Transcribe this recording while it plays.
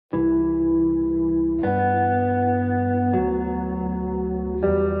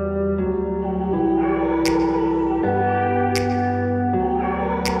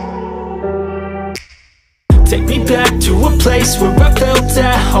Take me back to a place where I felt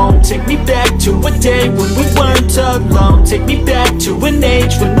at home. Take me back to a day when we weren't alone. Take me back to an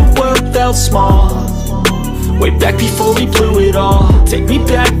age when the world felt small, way back before we blew it all. Take me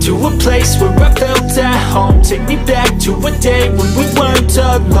back to a place where I felt at home. Take me back to a day when we weren't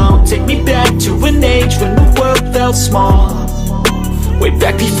alone. Take me back to an age when the world felt small, way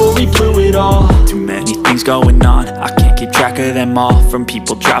back before we blew it all. Too many things going on, I can't keep track of them all. From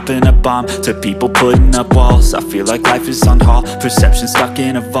people dropping a bomb to people putting up walls. I feel like life is on hold, perception stuck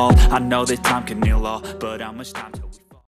in a vault. I know that time can heal all, but how much time